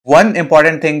One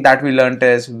important thing that we learned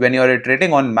is when you're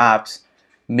iterating on maps,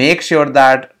 make sure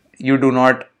that you do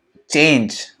not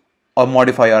change or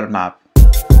modify your map.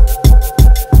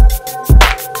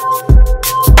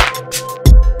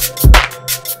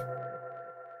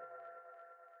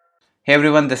 Hey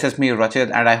everyone, this is me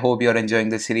Rachit, and I hope you're enjoying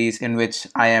this series in which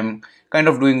I am kind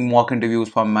of doing mock interviews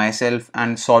for myself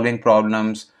and solving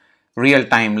problems real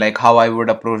time, like how I would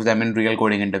approach them in real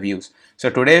coding interviews. So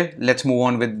today let's move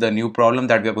on with the new problem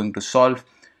that we are going to solve,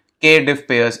 k-diff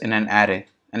pairs in an array,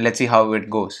 and let's see how it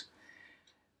goes.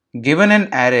 Given an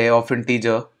array of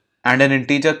integer and an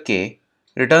integer k,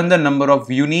 return the number of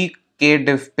unique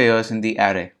k-diff pairs in the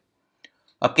array.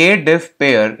 A k-diff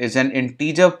pair is an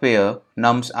integer pair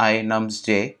nums I, nums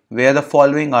j, where the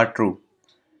following are true.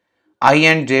 I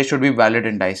and j should be valid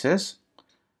indices,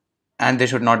 and they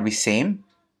should not be same,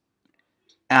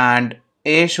 and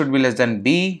a should be less than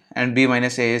b, and b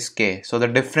minus a is k. So the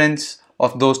difference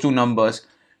of those two numbers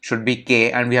should be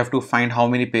k, and we have to find how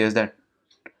many pairs that.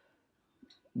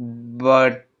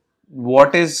 But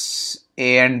what is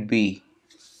a and b?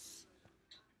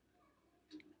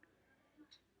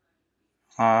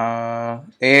 A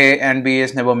and B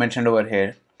is never mentioned over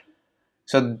here,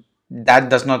 so that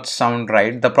does not sound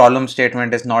right. The problem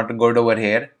statement is not good over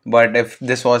here, but if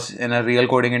this was in a real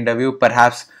coding interview,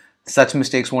 perhaps such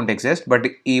mistakes won't exist. But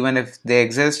even if they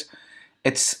exist,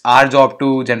 it's our job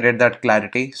to generate that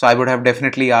clarity. So I would have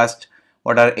definitely asked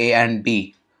what are A and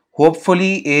B.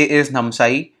 Hopefully A is nums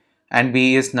I and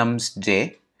B is nums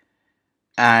j,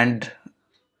 and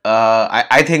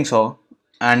I think so.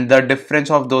 And the difference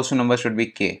of those two numbers should be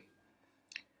k.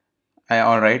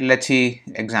 Alright, let's see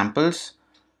examples.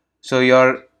 So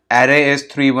your array is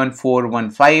 3, 1, 4, 1,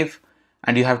 5,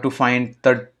 and you have to find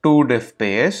the two diff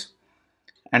pairs,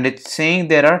 and it's saying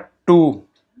there are two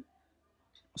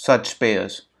such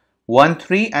pairs, 1,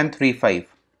 3 and 3,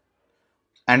 5,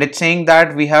 and it's saying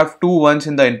that we have two ones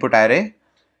in the input array.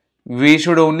 We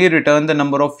should only return the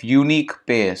number of unique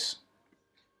pairs.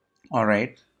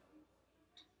 Alright.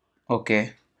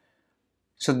 Okay,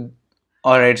 so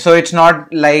alright, so it's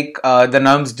not like the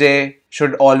nums j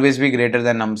should always be greater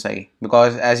than nums I,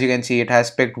 because as you can see it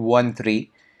has picked 1, 3,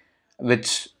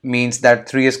 which means that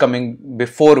 3 is coming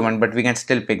before 1, but we can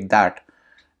still pick that.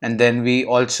 And then we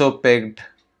also picked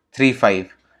 3, 5,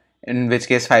 in which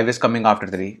case 5 is coming after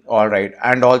 3. Alright,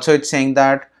 and also it's saying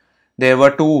that there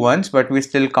were two ones, but we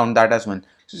still count that as 1.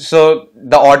 So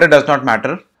the order does not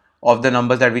matter of the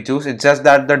numbers that we choose. It's just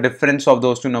that the difference of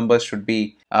those two numbers should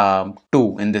be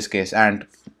 2 in this case and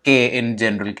k in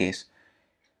general case.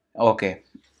 Okay,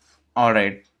 all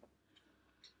right.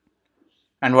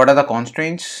 And what are the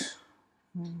constraints?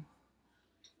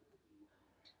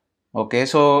 Okay,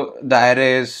 so the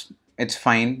array is, it's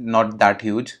fine, not that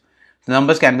huge. The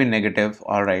numbers can be negative,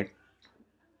 all right,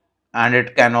 and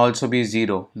it can also be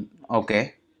 0.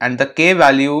 Okay, and the k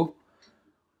value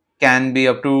can be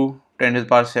up to 10 to the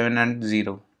power 7 and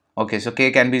 0. Okay, so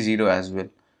k can be 0 as well.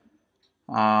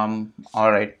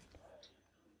 All right.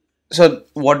 So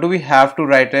what do we have to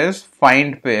write is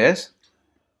find pairs,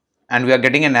 and we are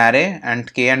getting an array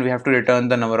and k, and we have to return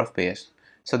the number of pairs.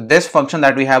 So this function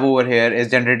that we have over here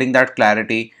is generating that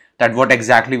clarity that what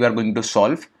exactly we are going to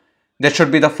solve. This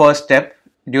should be the first step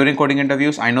during coding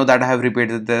interviews. I know that I have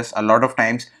repeated this a lot of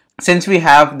times. Since we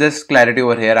have this clarity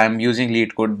over here, I'm using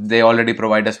LeetCode. They already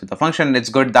provide us with a function. It's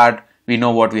good that we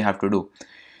know what we have to do.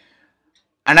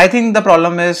 And I think the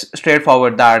problem is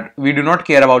straightforward, that we do not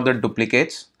care about the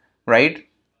duplicates, right?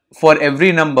 For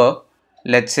every number,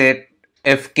 let's say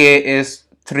if k is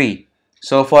 3.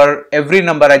 So for every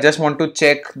number, I just want to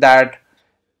check that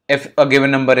if a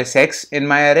given number is x in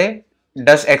my array,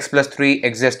 does x plus 3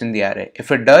 exist in the array?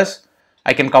 If it does,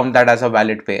 I can count that as a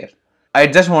valid pair. I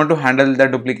just want to handle the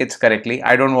duplicates correctly.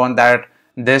 I don't want that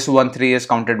this 1, 3 is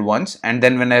counted once, and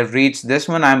then when I reach this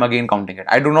one, I'm again counting it.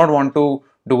 I do not want to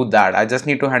do that. I just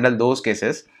need to handle those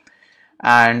cases.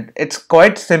 And it's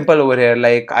quite simple over here.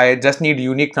 Like I just need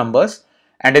unique numbers,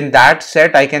 and in that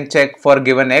set, I can check for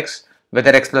given x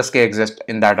whether x plus k exists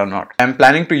in that or not. I'm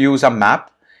planning to use a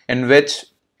map in which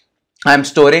I'm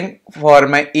storing for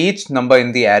my each number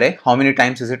in the array, how many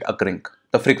times is it occurring,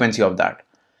 the frequency of that.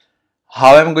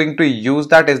 How I'm going to use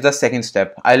that is the second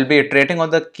step. I'll be iterating on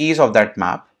the keys of that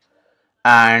map,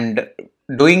 and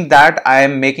doing that I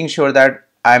am making sure that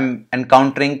I'm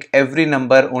encountering every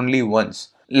number only once.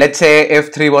 Let's say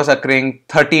if 3 was occurring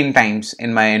 13 times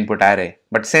in my input array,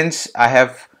 but since I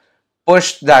have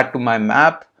pushed that to my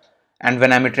map, and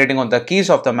when I'm iterating on the keys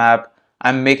of the map,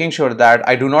 I'm making sure that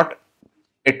I do not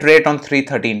iterate on 3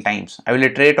 times. I will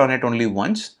iterate on it only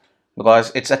once,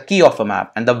 because it's a key of a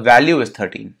map and the value is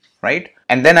 13. right?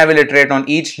 And then I will iterate on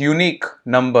each unique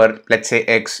number, let's say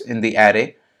x in the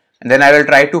array, and then I will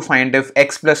try to find if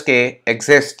x plus k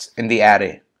exists in the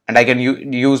array, and I can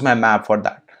use my map for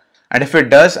that. And if it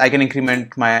does, I can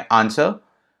increment my answer,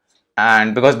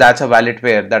 and because that's a valid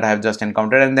pair that I have just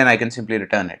encountered, and then I can simply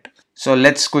return it. So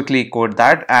let's quickly code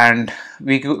that, and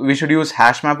we should use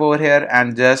hash map over here.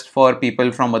 And just for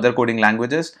people from other coding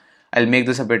languages, I'll make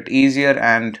this a bit easier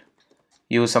and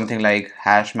use something like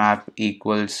hash map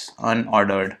equals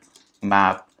unordered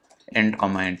map int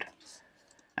comment.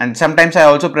 And sometimes I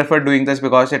also prefer doing this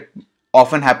because it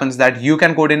often happens that you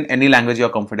can code in any language you're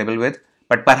comfortable with,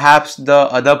 but perhaps the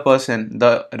other person,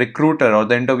 the recruiter or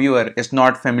the interviewer, is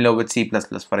not familiar with C++,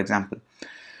 for example.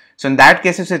 So in that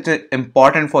case, it's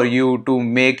important for you to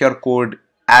make your code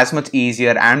as much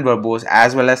easier and verbose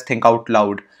as well as think out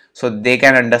loud, so they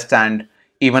can understand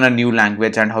even a new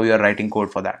language and how you're writing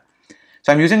code for that.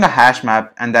 So I'm using a hash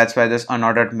map, and that's why this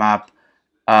unordered map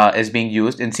is being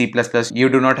used. In C++, you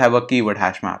do not have a keyword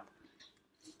hash map.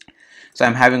 So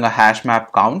I'm having a hash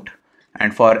map count,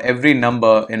 and for every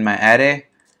number in my array,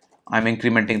 I'm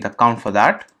incrementing the count for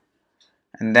that.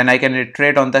 And then I can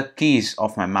iterate on the keys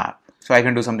of my map. So I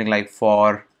can do something like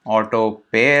for auto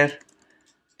pair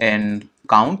in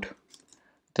count.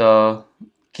 The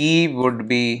key would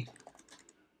be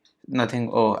nothing.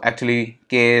 Oh, actually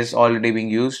k is already being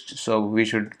used, so we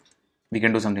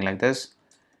can do something like this,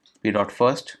 p dot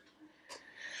first.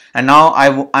 And now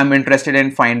I'm interested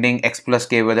in finding x plus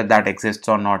k, whether that exists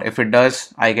or not. If it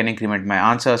does, I can increment my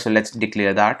answer. So let's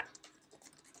declare that,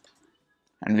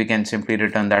 and we can simply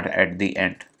return that at the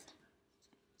end.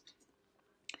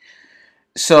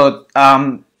 So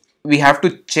we have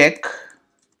to check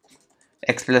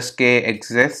x plus k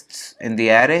exists in the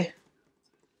array.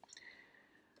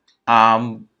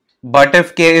 But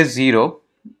if k is 0,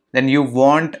 then you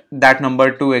want that number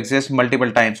to exist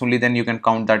multiple times. Only then you can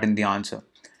count that in the answer.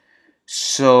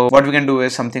 So what we can do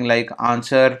is something like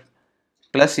answer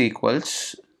plus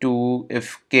equals to,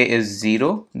 if k is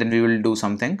 0, then we will do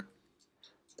something,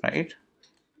 right?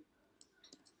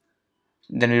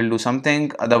 Then we will do something,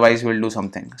 otherwise we will do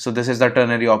something. So this is the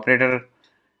ternary operator.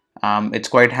 It's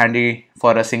quite handy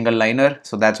for a single liner,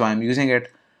 so that's why I'm using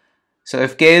it. So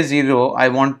if k is 0, I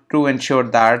want to ensure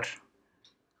that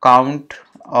count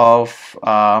of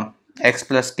x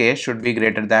plus k should be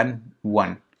greater than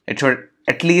 1. It should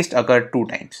at least occur 2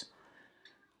 times.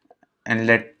 And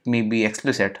let me be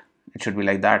explicit, it should be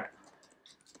like that.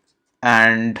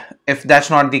 And if that's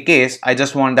not the case, I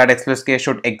just want that x plus k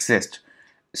should exist.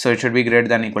 So it should be greater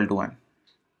than or equal to 1.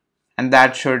 And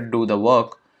that should do the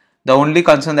work. The only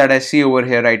concern that I see over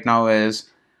here right now is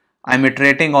I'm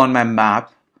iterating on my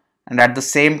map, and at the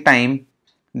same time,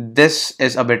 this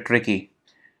is a bit tricky.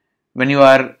 When you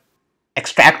are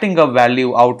extracting a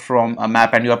value out from a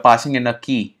map and you are passing in a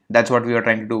key, that's what we are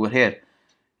trying to do over here.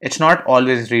 It's not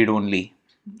always read only.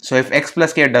 So if x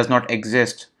plus k does not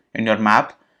exist in your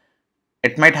map,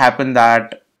 it might happen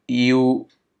that you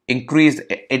increase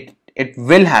it. It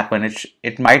will happen.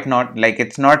 It might not, like,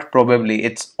 it's not probably,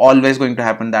 it's always going to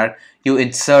happen that you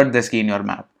insert this key in your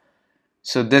map.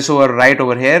 So this right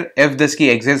over here, if this key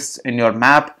exists in your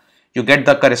map, you get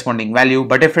the corresponding value.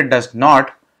 But if it does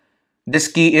not, this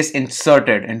key is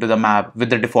inserted into the map with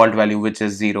the default value, which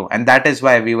is 0. And that is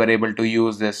why we were able to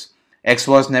use this. X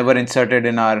was never inserted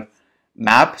in our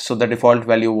map, so the default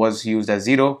value was used as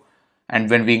 0. And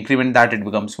when we increment that, it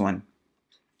becomes 1.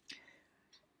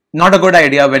 Not a good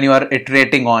idea when you are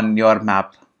iterating on your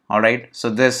map. Alright, so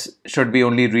this should be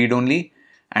only read only.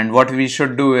 And what we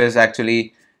should do is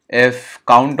actually, if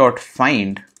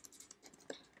count.find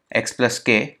x plus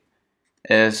k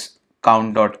is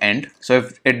count.end. So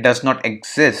if it does not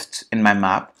exist in my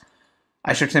map,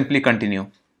 I should simply continue,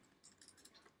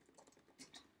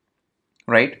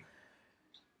 right?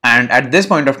 And at this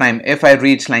point of time, if I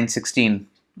reach line 16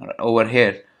 over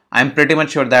here, I'm pretty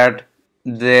much sure that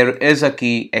there is a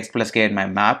key x plus k in my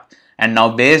map. And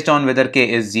now based on whether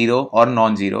k is 0 or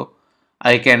non-zero,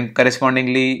 I can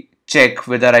correspondingly check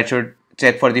whether I should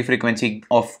check for the frequency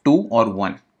of 2 or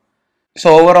 1.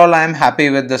 So overall, I'm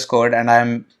happy with this code, and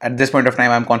I'm at this point of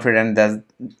time, I'm confident that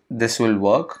this will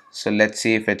work. So let's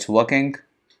see if it's working,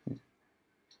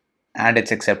 and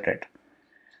it's accepted.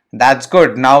 That's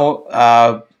good. Now,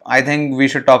 I think we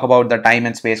should talk about the time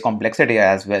and space complexity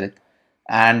as well.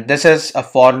 And this is a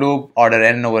for loop, order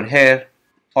n over here,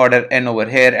 order n over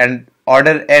here, and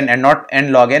order n and not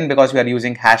n log n, because we are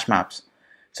using hash maps.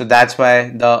 So that's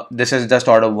why this is just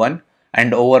order 1,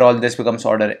 and overall this becomes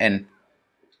order n.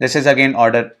 This is again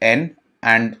order n,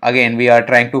 and again we are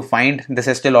trying to find, this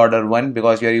is still order 1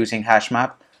 because we are using hash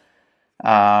map.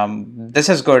 This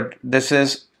is good. This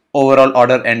is overall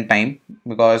order n time,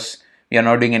 because we are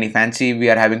not doing any fancy. We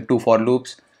are having 2 for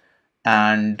loops,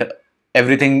 and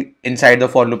everything inside the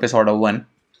for loop is order 1.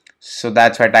 So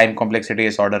that's why time complexity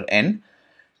is order n.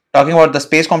 Talking about the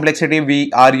space complexity,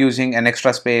 we are using an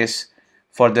extra space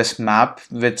for this map,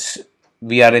 which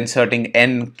we are inserting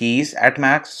n keys at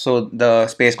max. So the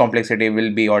space complexity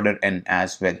will be order n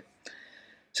as well.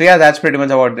 So yeah, that's pretty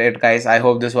much about it, guys. I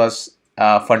hope this was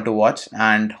fun to watch,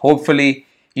 and hopefully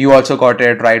you also got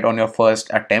it right on your first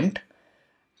attempt.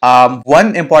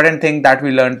 One important thing that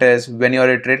we learned is when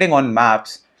you're iterating on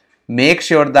maps, make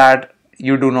sure that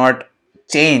you do not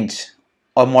change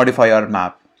or modify your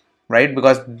map, right?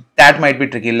 Because that might be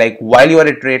tricky. Like while you are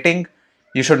iterating,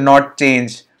 you should not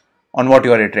change on what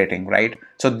you are iterating, right?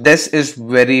 So this is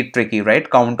very tricky, right?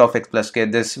 Count of x plus k,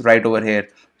 this right over here.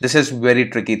 This is very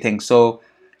tricky thing. So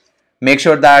make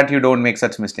sure that you don't make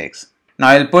such mistakes. Now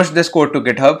I'll push this code to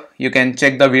GitHub. You can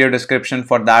check the video description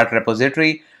for that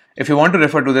repository. If you want to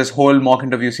refer to this whole mock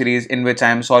interview series in which I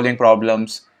am solving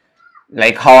problems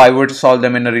like how I would solve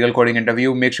them in a real coding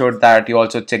interview, make sure that you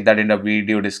also check that in the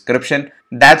video description.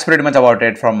 That's pretty much about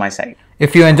it from my side.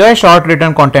 If you enjoy short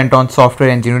written content on software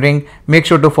engineering, make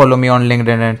sure to follow me on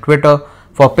LinkedIn and Twitter.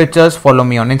 For pictures, follow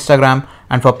me on Instagram,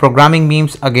 and for programming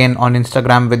memes, again on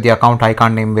Instagram with the account I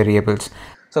can't name variables.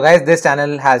 So guys, this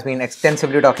channel has been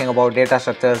extensively talking about data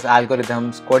structures,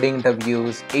 algorithms, coding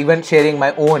interviews, even sharing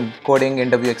my own coding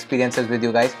interview experiences with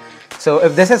you guys. So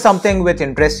if this is something which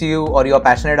interests you or you're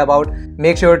passionate about,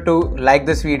 make sure to like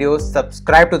this video,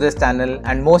 subscribe to this channel,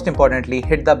 and most importantly,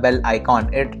 hit the bell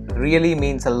icon. It really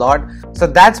means a lot. So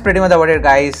that's pretty much about it,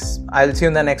 guys. I'll see you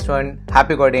in the next one.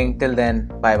 Happy coding. Till then,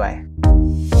 bye bye.